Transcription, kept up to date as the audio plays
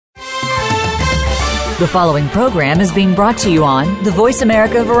The following program is being brought to you on the Voice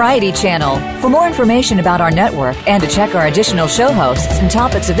America Variety Channel. For more information about our network and to check our additional show hosts and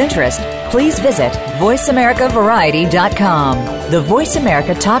topics of interest, please visit voiceamericavariety.com. The Voice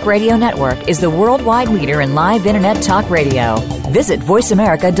America Talk Radio Network is the worldwide leader in live Internet talk radio. Visit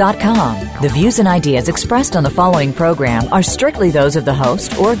voiceamerica.com. The views and ideas expressed on the following program are strictly those of the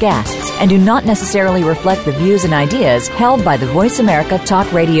host or guests and do not necessarily reflect the views and ideas held by the Voice America Talk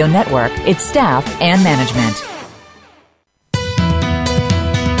Radio Network, its staff, and management.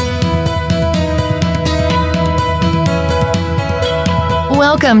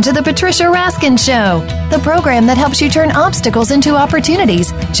 Welcome to the Patricia Raskin Show, the program that helps you turn obstacles into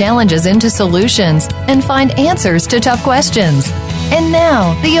opportunities, challenges into solutions, and find answers to tough questions. And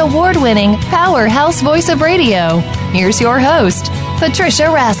now, the award-winning powerhouse voice of radio. Here's your host, Patricia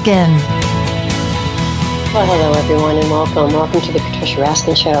Raskin. Well, hello, everyone, and welcome. Welcome to the Patricia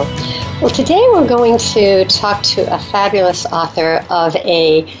Raskin Show. Well, today we're going to talk to a fabulous author of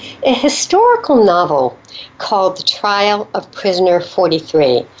a historical novel called The Trial of Prisoner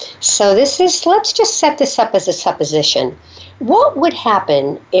 43. So let's just set this up as a supposition. What would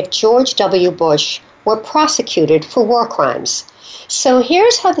happen if George W. Bush were prosecuted for war crimes? So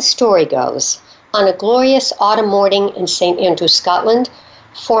here's how the story goes. On a glorious autumn morning in St. Andrews, Scotland,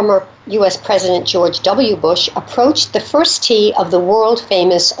 former U.S. President George W. Bush approached the first tee of the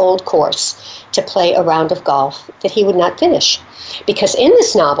world-famous Old Course to play a round of golf that he would not finish. Because in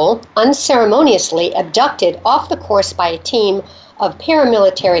this novel, unceremoniously abducted off the course by a team of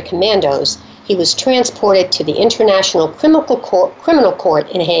paramilitary commandos, he was transported to the International Criminal Court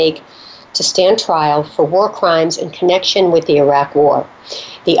in Hague to stand trial for war crimes in connection with the Iraq War.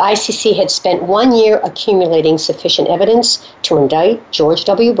 The ICC had spent 1 year accumulating sufficient evidence to indict George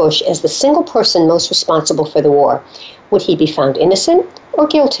W. Bush as the single person most responsible for the war. Would he be found innocent or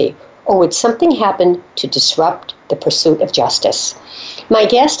guilty? Or would something happen to disrupt the pursuit of justice? My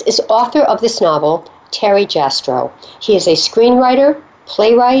guest is author of this novel, Terry Jastraw. He is a screenwriter,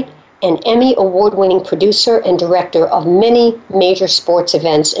 playwright, and Emmy award-winning producer and director of many major sports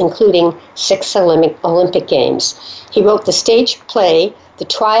events, including 6 Olympic Games. He wrote the stage play, The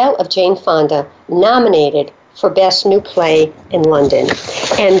Trial of Jane Fonda, nominated for Best New Play in London.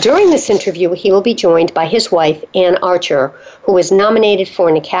 And during this interview, he will be joined by his wife, Anne Archer, who was nominated for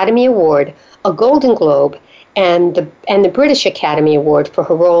an Academy Award, a Golden Globe, and the British Academy Award for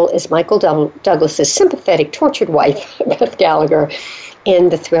her role as Michael Douglas's sympathetic, tortured wife, Beth Gallagher, in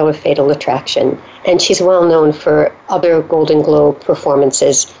the thriller Fatal Attraction. And she's well known for other Golden Globe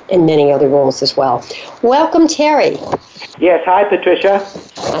performances and many other roles as well. Welcome, Terry. Yes, hi, Patricia.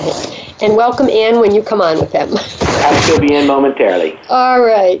 And welcome, Anne, when you come on with them. I'll still be in momentarily. All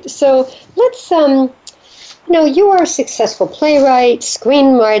right. So let's, you are a successful playwright,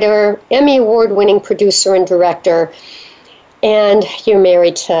 screenwriter, Emmy Award-winning producer and director, and you're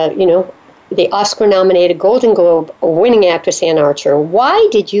married to, the Oscar-nominated Golden Globe-winning actress Anne Archer. Why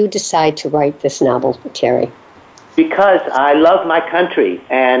did you decide to write this novel, Terry? Because I love my country,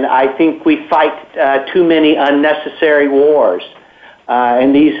 and I think we fight too many unnecessary wars.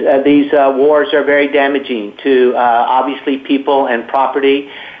 And these wars are very damaging to, obviously, people and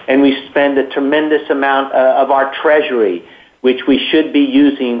property, and we spend a tremendous amount of our treasury, which we should be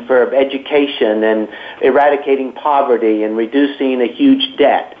using for education and eradicating poverty and reducing a huge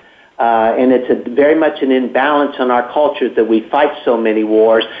debt. And it's very much an imbalance in our culture that we fight so many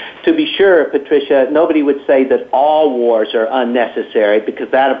wars. To be sure, Patricia, nobody would say that all wars are unnecessary, because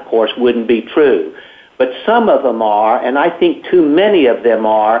that, of course, wouldn't be true. But some of them are, and I think too many of them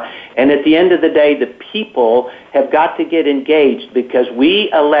are. And at the end of the day, the people have got to get engaged, because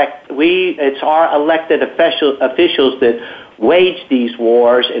it's our elected officials that wage these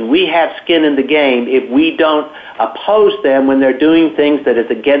wars, and we have skin in the game if we don't oppose them when they're doing things that is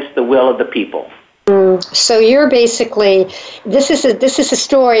against the will of the people. So you're basically, this is a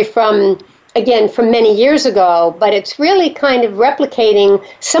story from many years ago, but it's really kind of replicating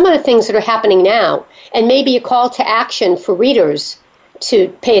some of the things that are happening now, and maybe a call to action for readers to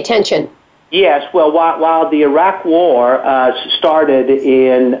pay attention. Yes, well, while the Iraq War started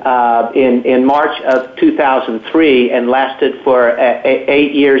in March of 2003 and lasted for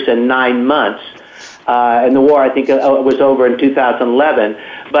 8 years and 9 months, and the war, I think, was over in 2011,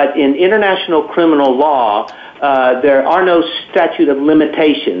 but in international criminal law, there are no statute of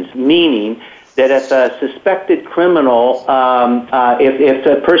limitations, meaning that if a suspected criminal, if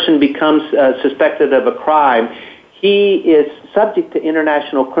a person becomes suspected of a crime, he is subject to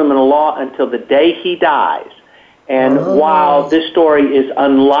international criminal law until the day he dies. And while this story is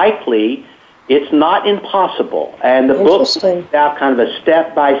unlikely, It's not impossible. And the book lays out kind of a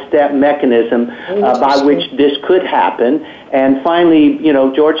step-by-step mechanism by which this could happen. And finally,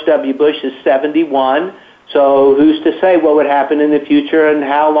 George W. Bush is 71, so who's to say what would happen in the future and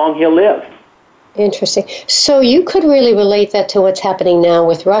how long he'll live? Interesting. So you could really relate that to what's happening now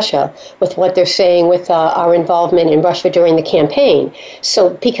with Russia, with what they're saying with our involvement in Russia during the campaign. So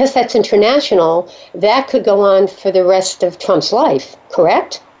because that's international, that could go on for the rest of Trump's life,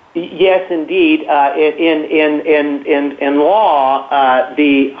 correct? Yes, indeed. In law,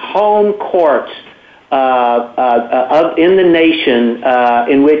 the home courts in the nation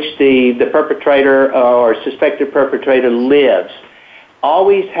in which the perpetrator or suspected perpetrator lives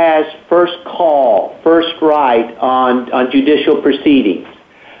always has first call, first right on judicial proceedings.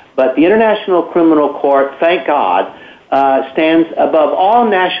 But the International Criminal Court, thank God, stands above all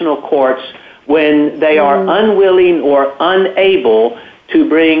national courts when they are unwilling or unable to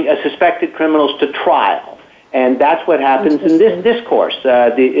bring suspected criminals to trial. And that's what happens in this discourse.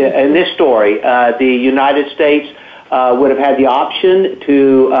 In this story, the United States would have had the option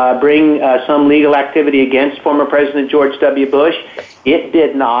to bring some legal activity against former President George W. Bush. It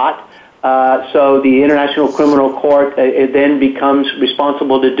did not. So the International Criminal Court it then becomes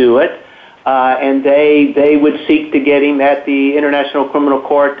responsible to do it. And they would seek to get him at the International Criminal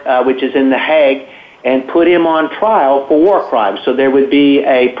Court, which is in The Hague, and put him on trial for war crimes. So there would be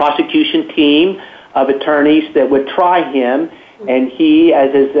a prosecution team of attorneys that would try him, and he,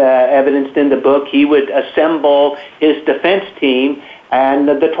 as is evidenced in the book, he would assemble his defense team, and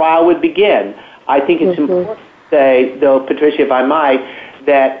the trial would begin. I think it's important to say, though, Patricia, if I might,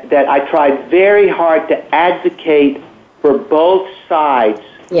 that I tried very hard to advocate for both sides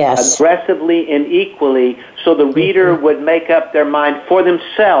aggressively and equally, so the reader would make up their mind for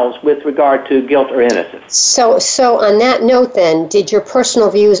themselves with regard to guilt or innocence. So on that note then, did your personal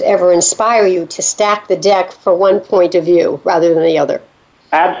views ever inspire you to stack the deck for one point of view rather than the other?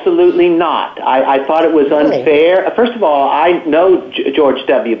 Absolutely not. I thought it was unfair. First of all, I know George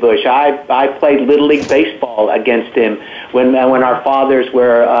W. Bush. I played Little League Baseball against him when our fathers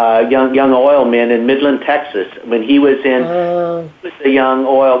were young oil men in Midland, Texas. When he was a young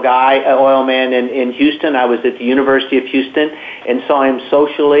oil man in Houston. I was at the University of Houston and saw him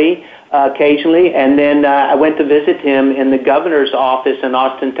socially occasionally. And then I went to visit him in the governor's office in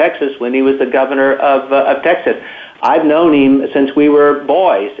Austin, Texas, when he was the governor of Texas. I've known him since we were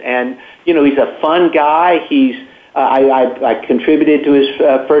boys, and he's a fun guy. I contributed to his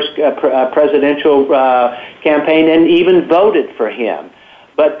first presidential campaign and even voted for him.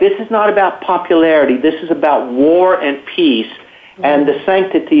 But this is not about popularity. This is about war and peace and the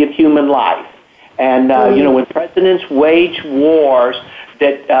sanctity of human life. And when presidents wage wars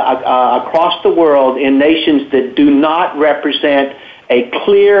that across the world in nations that do not represent a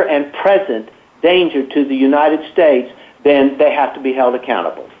clear and present danger to the United States, then they have to be held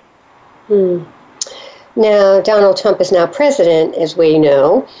accountable. Now, Donald Trump is now president, as we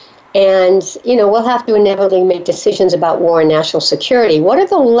know, and, we'll have to inevitably make decisions about war and national security. What are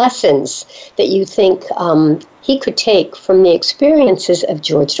the lessons that you think he could take from the experiences of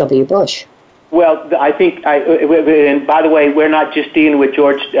George W. Bush? Well, I think, and by the way, we're not just dealing with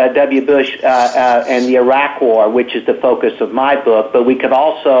George W. Bush and the Iraq War, which is the focus of my book, but we could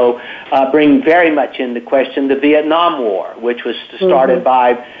also bring very much into question the Vietnam War, which was started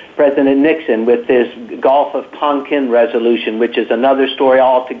by President Nixon with this Gulf of Tonkin resolution, which is another story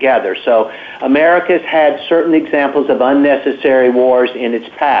altogether. So America's had certain examples of unnecessary wars in its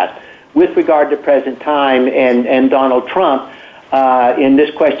past. With regard to present time and Donald Trump, and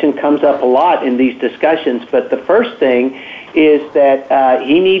this question comes up a lot in these discussions, but the first thing is that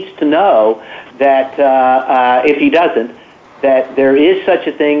he needs to know that if he doesn't, that there is such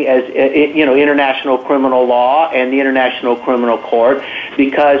a thing as international criminal law and the International Criminal Court,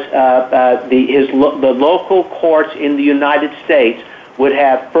 because the local courts in the United States would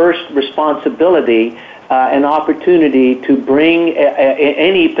have first responsibility and opportunity to bring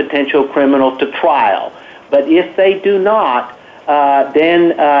any potential criminal to trial. But if they do not,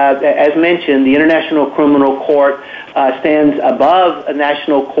 then, as mentioned, the International Criminal Court stands above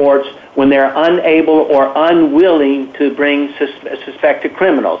national courts when they're unable or unwilling to bring suspected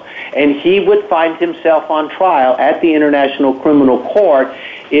criminals. And he would find himself on trial at the International Criminal Court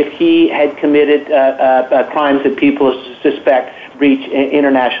if he had committed crimes that people suspect breach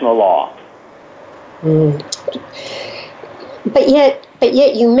international law. But yet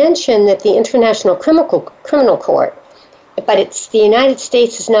you mentioned that the International Criminal Court, but it's the United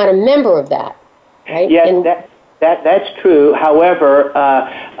States is not a member of that, right? Yes, That's true. However,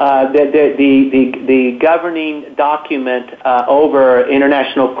 the governing document over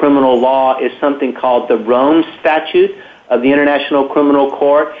international criminal law is something called the Rome Statute of the International Criminal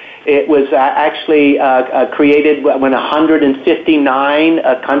Court. It was actually created when 159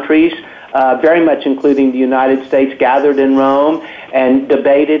 countries, very much including the United States, gathered in Rome and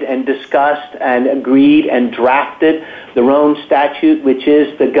debated and discussed and agreed and drafted the Rome Statute, which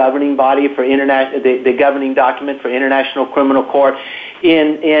is the governing body for the governing document for International Criminal Court.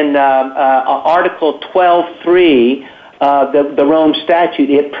 In Article 12.3 of the Rome Statute,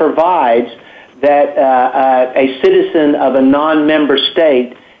 it provides that a citizen of a non-member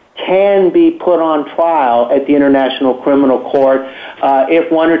state can be put on trial at the International Criminal Court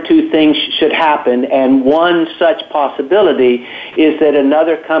if one or two things should happen, and one such possibility is that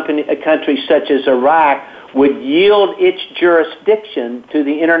another country such as Iraq would yield its jurisdiction to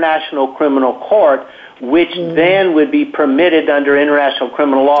the International Criminal Court, which then would be permitted under international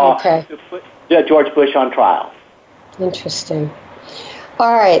criminal law to put George Bush on trial. Interesting.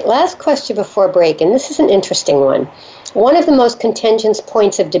 All right, last question before break, and this is an interesting one. One of the most contentious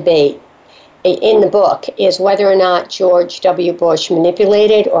points of debate in the book is whether or not George W. Bush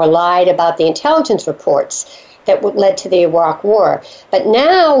manipulated or lied about the intelligence reports that led to the Iraq War. But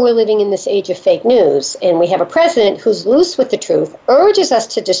now we're living in this age of fake news, and we have a president who's loose with the truth, urges us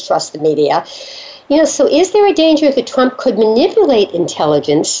to distrust the media. So is there a danger that Trump could manipulate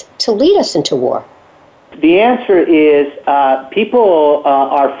intelligence to lead us into war? The answer is people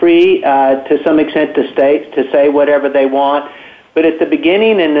are free to some extent to say whatever they want, but at the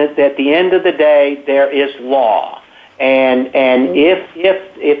beginning and at the end of the day, there is law. And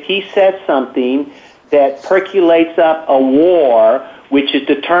if he says something that percolates up a war which is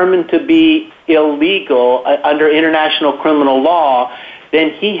determined to be illegal under international criminal law,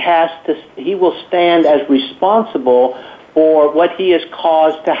 then he will stand as responsible for what he has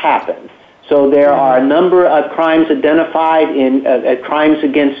caused to happen. So there are a number of crimes identified in crimes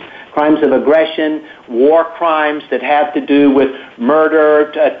of aggression, war crimes that have to do with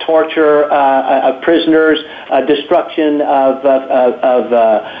murder, torture of prisoners, destruction of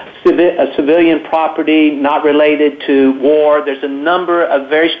civilian property not related to war. There's a number of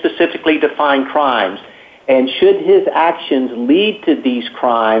very specifically defined crimes. And should his actions lead to these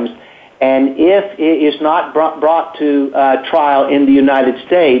crimes, and if it is not brought to trial in the United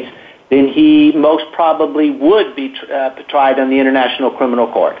States, then he most probably would be tried on the International Criminal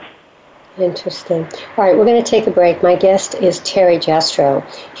Court. Interesting. All right, we're going to take a break. My guest is Terry Jastraw.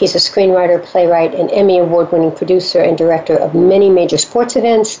 He's a screenwriter, playwright, and Emmy Award-winning producer and director of many major sports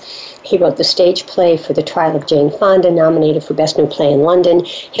events. He wrote the stage play for The Trial of Jane Fonda, nominated for Best New Play in London.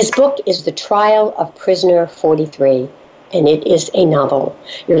 His book is The Trial of Prisoner 43, and it is a novel.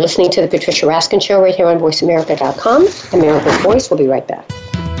 You're listening to The Patricia Raskin Show right here on VoiceAmerica.com. America's Voice. We'll be right back.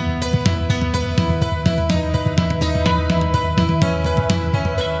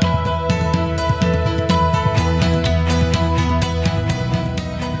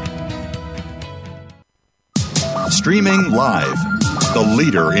 Streaming live, the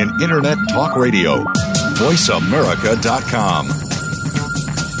leader in Internet talk radio, VoiceAmerica.com.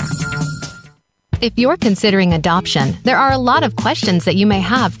 If you're considering adoption, there are a lot of questions that you may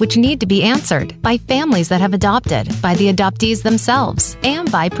have which need to be answered by families that have adopted, by the adoptees themselves,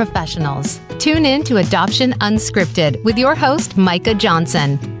 and by professionals. Tune in to Adoption Unscripted with your host, Micah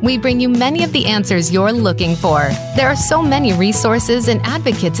Johnson. We bring you many of the answers you're looking for. There are so many resources and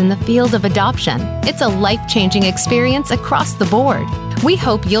advocates in the field of adoption. It's a life-changing experience across the board. We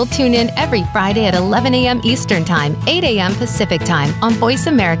hope you'll tune in every Friday at 11 a.m. Eastern Time, 8 a.m. Pacific Time on Voice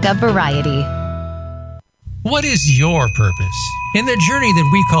America Variety. What is your purpose? In the journey that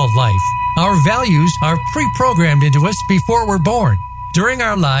we call life, our values are pre-programmed into us before we're born. During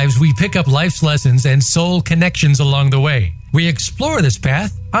our lives, we pick up life's lessons and soul connections along the way. We explore this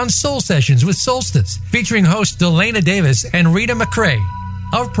path on Soul Sessions with Solstice, featuring hosts Delana Davis and Rita McCrae.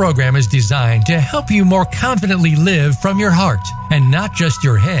 Our program is designed to help you more confidently live from your heart and not just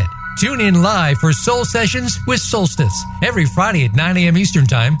your head. Tune in live for Soul Sessions with Solstice every Friday at 9 a.m. Eastern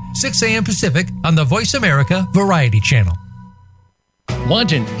Time, 6 a.m. Pacific on the Voice America Variety Channel.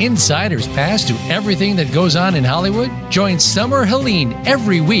 Want an insider's pass to everything that goes on in Hollywood? Join Summer Helene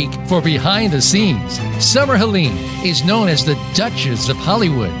every week for Behind the Scenes. Summer Helene is known as the Duchess of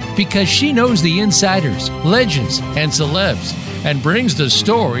Hollywood because she knows the insiders, legends, and celebs, and brings the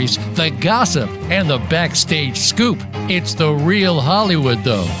stories, the gossip, and the backstage scoop. It's the real Hollywood,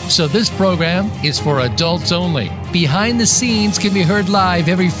 though, so this program is for adults only. Behind the Scenes can be heard live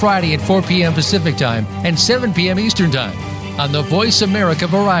every Friday at 4 p.m. Pacific Time and 7 p.m. Eastern Time on the Voice America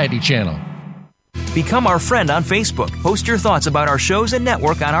Variety Channel. Become our friend on Facebook. Post your thoughts about our shows and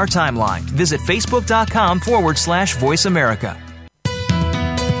network on our timeline. Visit facebook.com/Voice America.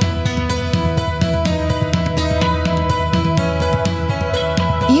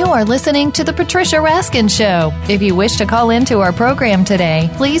 You are listening to The Patricia Raskin Show. If you wish to call into our program today,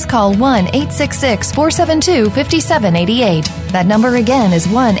 please call 1-866-472-5788. That number again is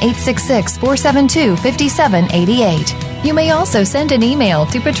 1-866-472-5788. You may also send an email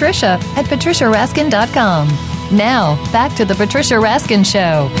to patricia@patriciaraskin.com. Now, back to The Patricia Raskin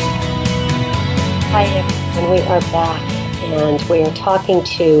Show. Hi, everyone. We are back, and we are talking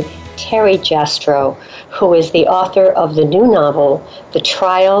to Terry Jastraw, who is the author of the new novel, The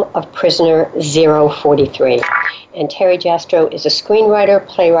Trial of Prisoner 043. And Terry Jastraw is a screenwriter,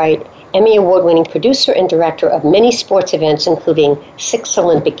 playwright, Emmy Award-winning producer and director of many sports events, including 6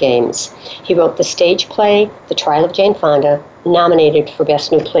 Olympic Games. He wrote the stage play, The Trial of Jane Fonda, nominated for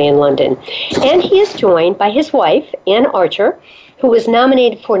Best New Play in London. And he is joined by his wife, Anne Archer, who was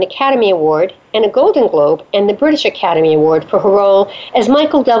nominated for an Academy Award and a Golden Globe and the British Academy Award for her role as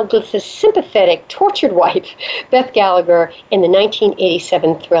Michael Douglas's sympathetic, tortured wife, Beth Gallagher, in the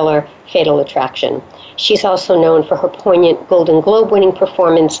 1987 thriller Fatal Attraction. She's also known for her poignant Golden Globe-winning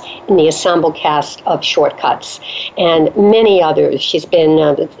performance in the ensemble cast of Shortcuts, and many others. She's been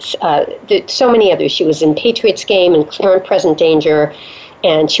so many others. She was in Patriots Game and Clear and Present Danger,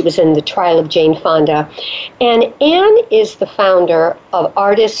 and she was in The Trial of Jane Fonda. And Anne is the founder of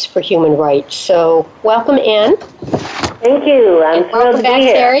Artists for Human Rights. So welcome, Anne. Thank you. I'm thrilled to be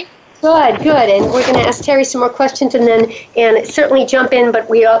here. Terry. Good. And we're going to ask Terry some more questions, and then Anne certainly jump in, but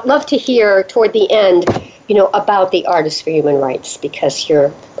we love to hear toward the end, about the Artists for Human Rights, because you're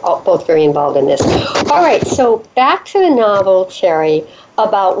both very involved in this. All right, so back to the novel, Terry,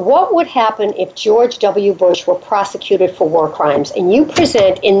 about what would happen if George W. Bush were prosecuted for war crimes. And you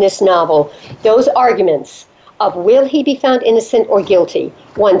present in this novel those arguments of will he be found innocent or guilty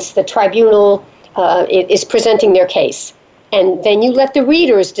once the tribunal is presenting their case. And then you let the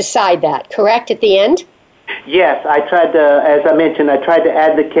readers decide that, correct, at the end? Yes, I tried to, as I mentioned,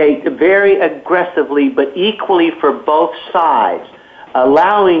 advocate very aggressively but equally for both sides,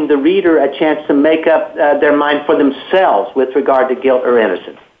 allowing the reader a chance to make up their mind for themselves with regard to guilt or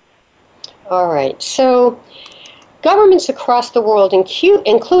innocence. All right. So governments across the world,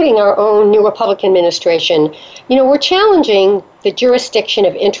 including our own new Republican administration, we're challenging the jurisdiction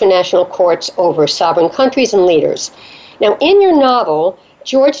of international courts over sovereign countries and leaders. Now, in your novel,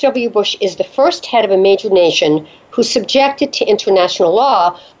 George W. Bush is the first head of a major nation who subjected to international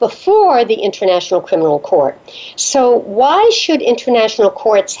law before the International Criminal Court. So why should international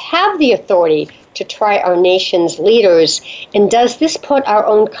courts have the authority to try our nation's leaders? And does this put our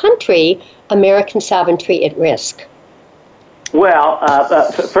own country, American sovereignty, at risk? Well,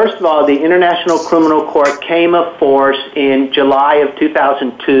 first of all, the International Criminal Court came of force in July of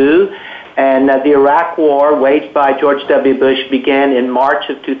 2002. And the Iraq War, waged by George W. Bush, began in March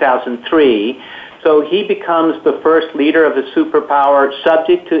of 2003. So he becomes the first leader of a superpower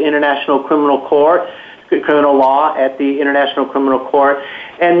subject to international criminal law at the International Criminal Court.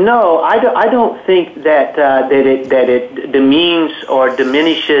 And no, I don't think that it demeans or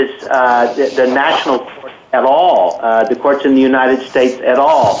diminishes the national courts at all, the courts in the United States at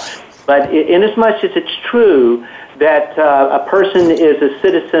all. But inasmuch as it's true that a person is a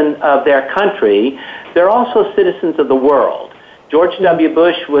citizen of their country, they're also citizens of the world. George W.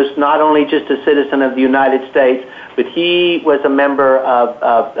 Bush was not only just a citizen of the United States, but he was a member of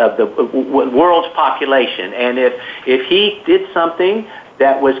the world's population. And if he did something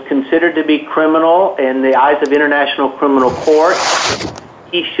that was considered to be criminal in the eyes of International Criminal Court,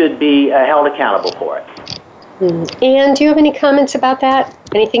 he should be held accountable for it. Anne, do you have any comments about that?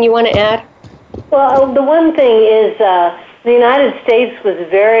 Anything you want to add? Well, the one thing is the United States was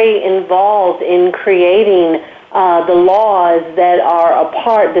very involved in creating the laws that are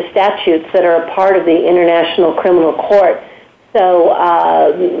the statutes that are a part of the International Criminal Court. So,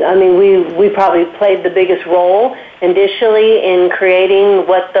 we probably played the biggest role initially in creating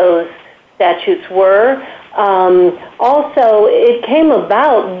what those statutes were. Also, it came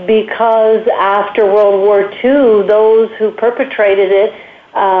about because after World War II, those who perpetrated it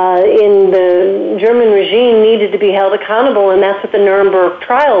in the German regime needed to be held accountable, and that's what the Nuremberg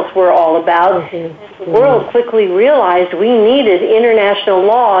trials were all about. The world quickly realized we needed international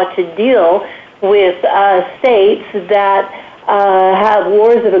law to deal with states that have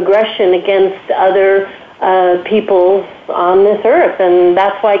wars of aggression against other peoples on this earth, and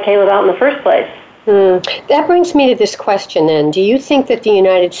that's why it came about in the first place. That brings me to this question then. Do you think that the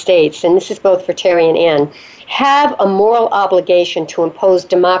United States, and this is both for Terry and Ann, have a moral obligation to impose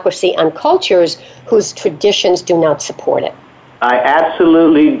democracy on cultures whose traditions do not support it? I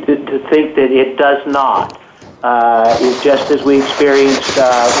absolutely think that it does not. Just as we experienced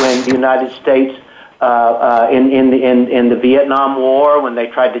when the United States in the Vietnam War, when they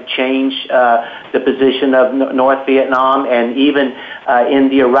tried to change the position of North Vietnam, and even in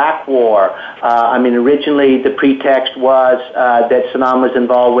the Iraq War. Originally the pretext was that Saddam was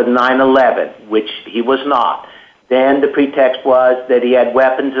involved with 9/11, which he was not. Then the pretext was that he had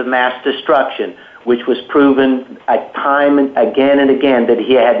weapons of mass destruction, which was proven time and again that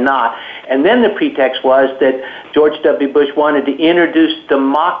he had not. And then the pretext was that George W. Bush wanted to introduce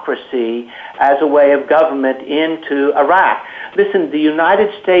democracy as a way of government into Iraq. Listen, the United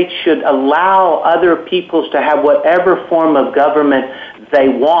States should allow other peoples to have whatever form of government they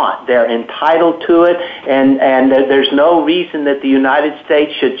want. They're entitled to it, and there's no reason that the United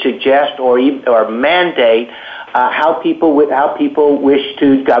States should suggest or mandate how people wish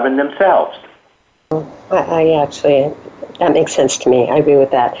to govern themselves. That makes sense to me. I agree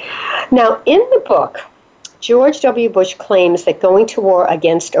with that. Now, in the book, George W. Bush claims that going to war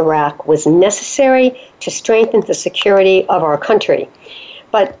against Iraq was necessary to strengthen the security of our country.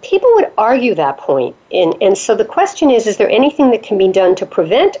 But people would argue that point. And so the question is there anything that can be done to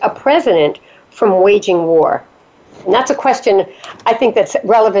prevent a president from waging war? And that's a question I think that's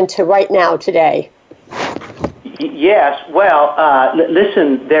relevant to right now, today. Yes, well,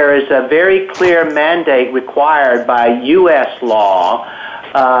 listen, there is a very clear mandate required by U.S. law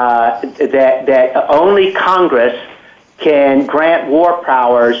that only Congress can grant war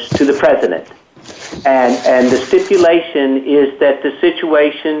powers to the president. And the stipulation is that the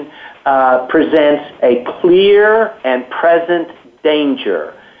situation presents a clear and present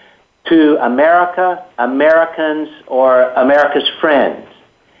danger to America, Americans, or America's friends.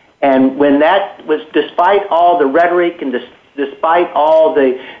 And when that was, despite all the rhetoric and despite all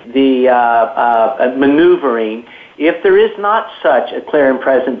the maneuvering, if there is not such a clear and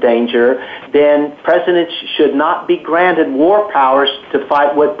present danger, then presidents should not be granted war powers to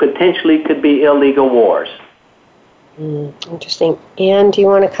fight what potentially could be illegal wars. Interesting. Ann, do you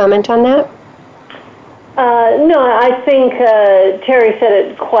want to comment on that? No, I think Terry said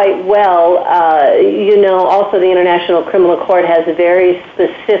it quite well. Also the International Criminal Court has a very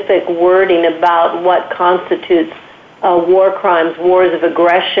specific wording about what constitutes war crimes, wars of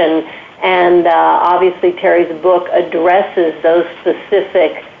aggression, and obviously Terry's book addresses those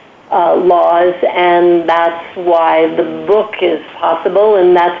specific laws, and that's why the book is possible,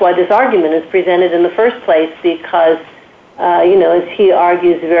 and that's why this argument is presented in the first place, because as he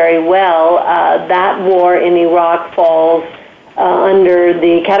argues very well, that war in Iraq falls under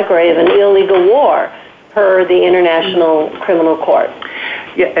the category of an illegal war per the International Criminal Court.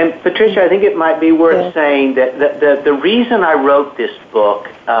 Yeah, and Patricia, I think it might be worth saying that the reason I wrote this book,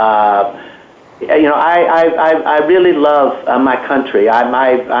 I really love my country. I'm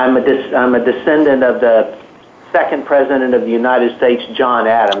a descendant of the second president of the United States, John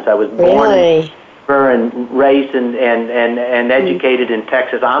Adams. I was born and raised and educated in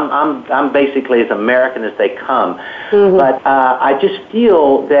Texas. I'm basically as American as they come. Mm-hmm. But I just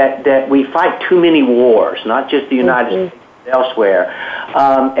feel that we fight too many wars, not just the United States, elsewhere.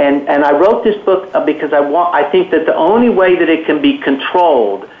 And I wrote this book because I think that the only way that it can be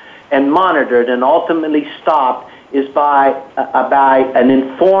controlled and monitored and ultimately stopped is by an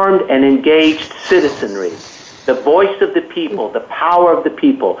informed and engaged citizenry. The voice of the people, the power of the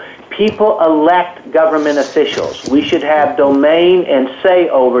people. People elect government officials. We should have domain and say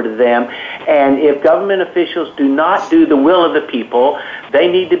over to them. And if government officials do not do the will of the people, they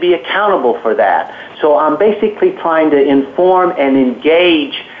need to be accountable for that. So I'm basically trying to inform and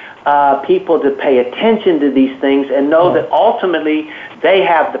engage people to pay attention to these things and know that ultimately they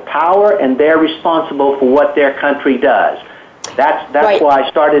have the power and they're responsible for what their country does. That's why I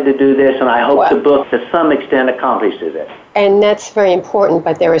started to do this, and I hope the book to some extent accomplishes it. And that's very important,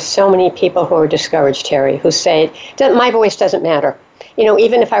 but there are so many people who are discouraged, Terry, who say, my voice doesn't matter.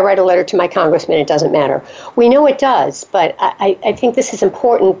 Even if I write a letter to my congressman, it doesn't matter. We know it does, but I think this is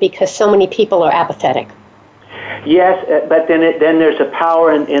important because so many people are apathetic. Yes, but then there's a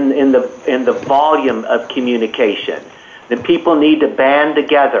power in the volume of communication. The people need to band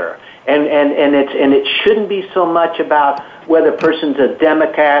together, and it shouldn't be so much about whether a person's a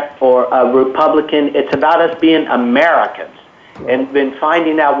Democrat or a Republican. It's about us being Americans and been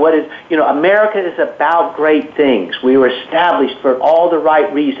finding out what is, America is about great things. We were established for all the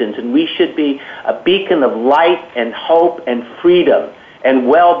right reasons, and we should be a beacon of light and hope and freedom. and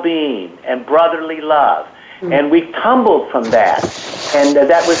well-being and brotherly love. And we've tumbled from that, and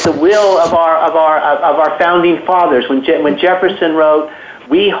that was the will of our founding fathers. When Jefferson wrote,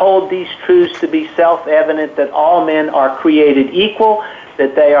 "We hold these truths to be self-evident that all men are created equal,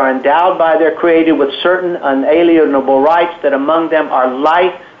 that they are endowed by their Creator with certain unalienable rights, that among them are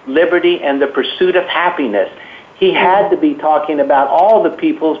life, liberty, and the pursuit of happiness." He had to be talking about all the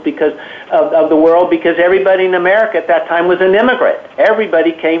peoples because of the world, because everybody in America at that time was an immigrant.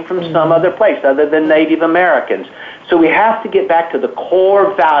 Everybody came from some other place other than Native Americans. So we have to get back to the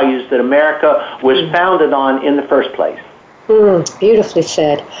core values that America was founded on in the first place. Beautifully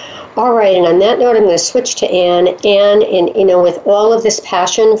said. All right, and on that note, I'm going to switch to Anne. Anne, with all of this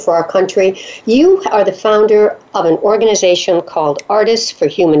passion for our country, you are the founder of an organization called Artists for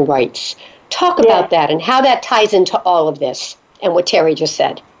Human Rights. Talk about that and how that ties into all of this and what Terry just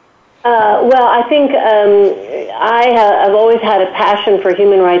said. Well, I think I've always had a passion for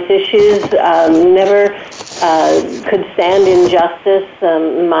human rights issues. Never could stand injustice.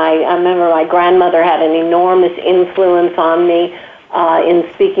 I remember my grandmother had an enormous influence on me in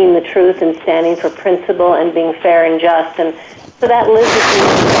speaking the truth and standing for principle and being fair and just. And so that lives with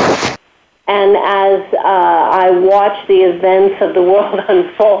me. And as I watched the events of the world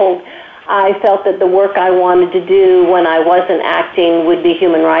unfold, I felt that the work I wanted to do when I wasn't acting would be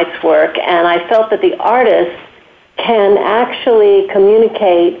human rights work, and I felt that the artist can actually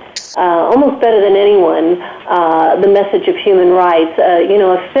communicate almost better than anyone the message of human rights.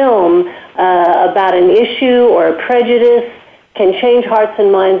 A film about an issue or a prejudice can change hearts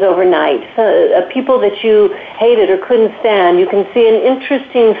and minds overnight. So, people that you hated or couldn't stand, you can see an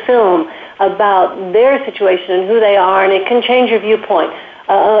interesting film about their situation and who they are, and it can change your viewpoint.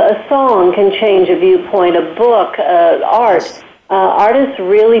 A song can change a viewpoint, a book, art. Artists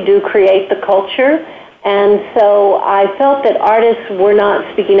really do create the culture, and so I felt that artists were not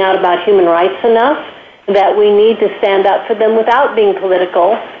speaking out about human rights enough, that we need to stand up for them without being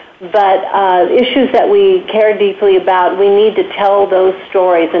political, but issues that we care deeply about, we need to tell those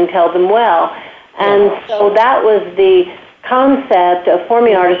stories and tell them well. And so that was the concept of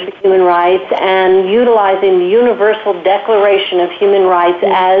forming Artists for Human Rights and utilizing the Universal Declaration of Human Rights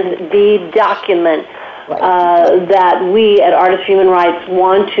as the document that we at Artists for Human Rights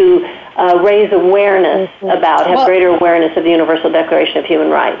want to raise awareness about, have greater awareness of the Universal Declaration of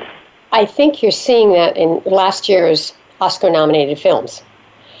Human Rights. I think you're seeing that in last year's Oscar-nominated films.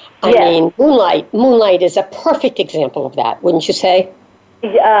 I mean, Moonlight is a perfect example of that, wouldn't you say?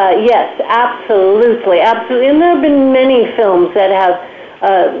 Yes, absolutely. And there have been many films that have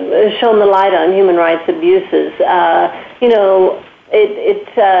shown the light on human rights abuses.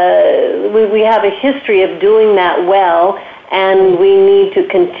 We have a history of doing that well, and we need to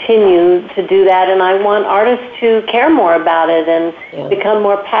continue to do that. And I want artists to care more about it and become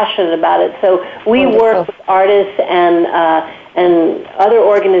more passionate about it. So we work with artists and other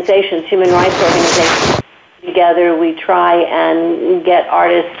organizations, human rights organizations. Together, we try and get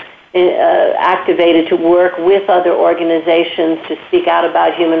artists activated to work with other organizations to speak out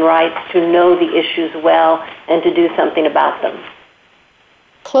about human rights, to know the issues well, and to do something about them.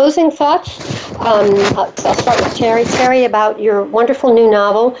 Closing thoughts? I'll start with Terry. Terry, about your wonderful new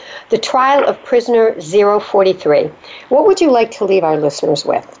novel, The Trial of Prisoner 043. What would you like to leave our listeners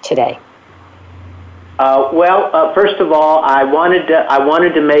with today? First of all, I wanted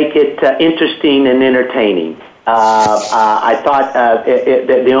to make it interesting and entertaining. I thought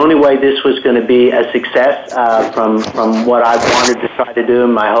the only way this was going to be a success from what I wanted to try to do,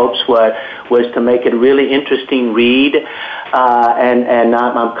 and my hopes was to make it a really interesting read. And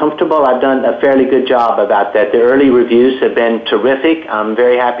I'm comfortable. I've done a fairly good job about that. The early reviews have been terrific, I'm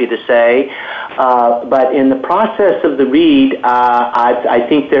very happy to say. But in the process of the read, I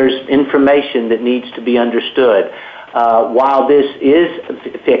think there's information that needs to be understood. While this is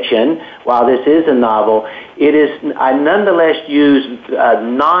fiction, while this is a novel, I nonetheless use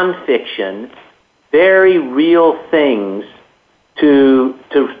nonfiction, very real things to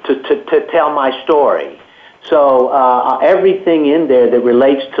tell my story. So everything in there that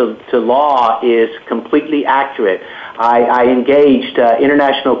relates to law is completely accurate. I engaged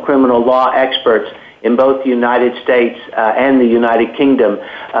international criminal law experts in both the United States and the United Kingdom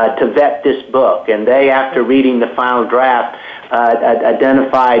to vet this book. And they, after reading the final draft,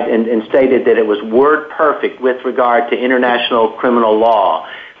 identified and stated that it was word perfect with regard to international criminal law.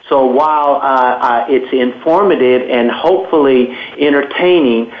 So while it's informative and hopefully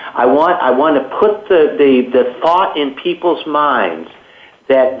entertaining, I want to put the thought in people's minds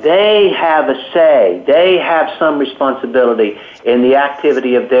that they have a say, they have some responsibility in the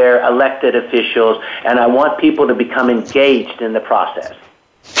activity of their elected officials, and I want people to become engaged in the process.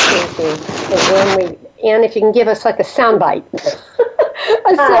 Thank you. And if you can give us like a soundbite,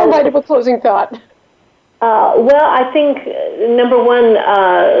 a soundbite of a closing thought. Well, I think, number one,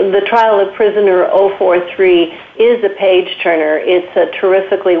 The Trial of Prisoner 043 is a page-turner. It's a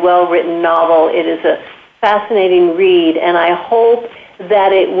terrifically well-written novel. It is a fascinating read, and I hope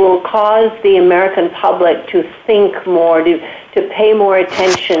that it will cause the American public to think more, to pay more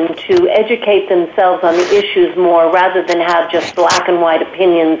attention, to educate themselves on the issues more, rather than have just black and white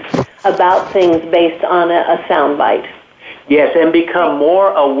opinions about things based on a soundbite. Yes, and become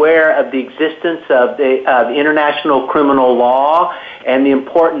more aware of the existence of international criminal law and the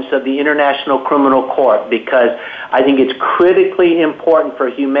importance of the International Criminal Court, because I think it's critically important for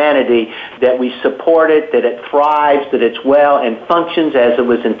humanity that we support it, that it thrives, that it's well and functions as it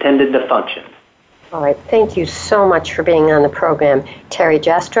was intended to function. All right. Thank you so much for being on the program. Terry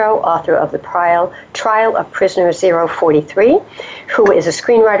Jastraw, author of The Trial of Prisoner 043, who is a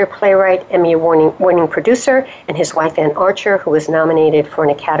screenwriter, playwright, Emmy Award-winning producer, and his wife, Ann Archer, who was nominated for an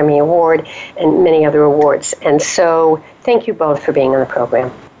Academy Award and many other awards. And so thank you both for being on the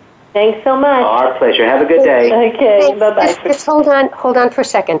program. Thanks so much. Our pleasure. Have a good day. Okay, bye-bye. Just hold on for a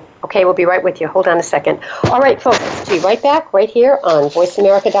second. Okay, we'll be right with you. Hold on a second. All right, folks, we'll be right back right here on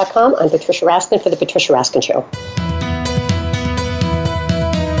voiceamerica.com. I'm Patricia Raskin for The Patricia Raskin Show.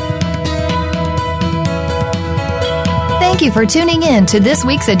 Thank you for tuning in to this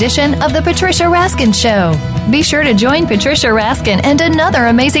week's edition of The Patricia Raskin Show. Be sure to join Patricia Raskin and another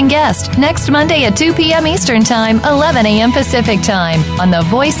amazing guest next Monday at 2 p.m. Eastern Time, 11 a.m. Pacific Time on the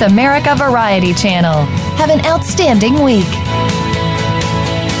Voice America Variety Channel. Have an outstanding week.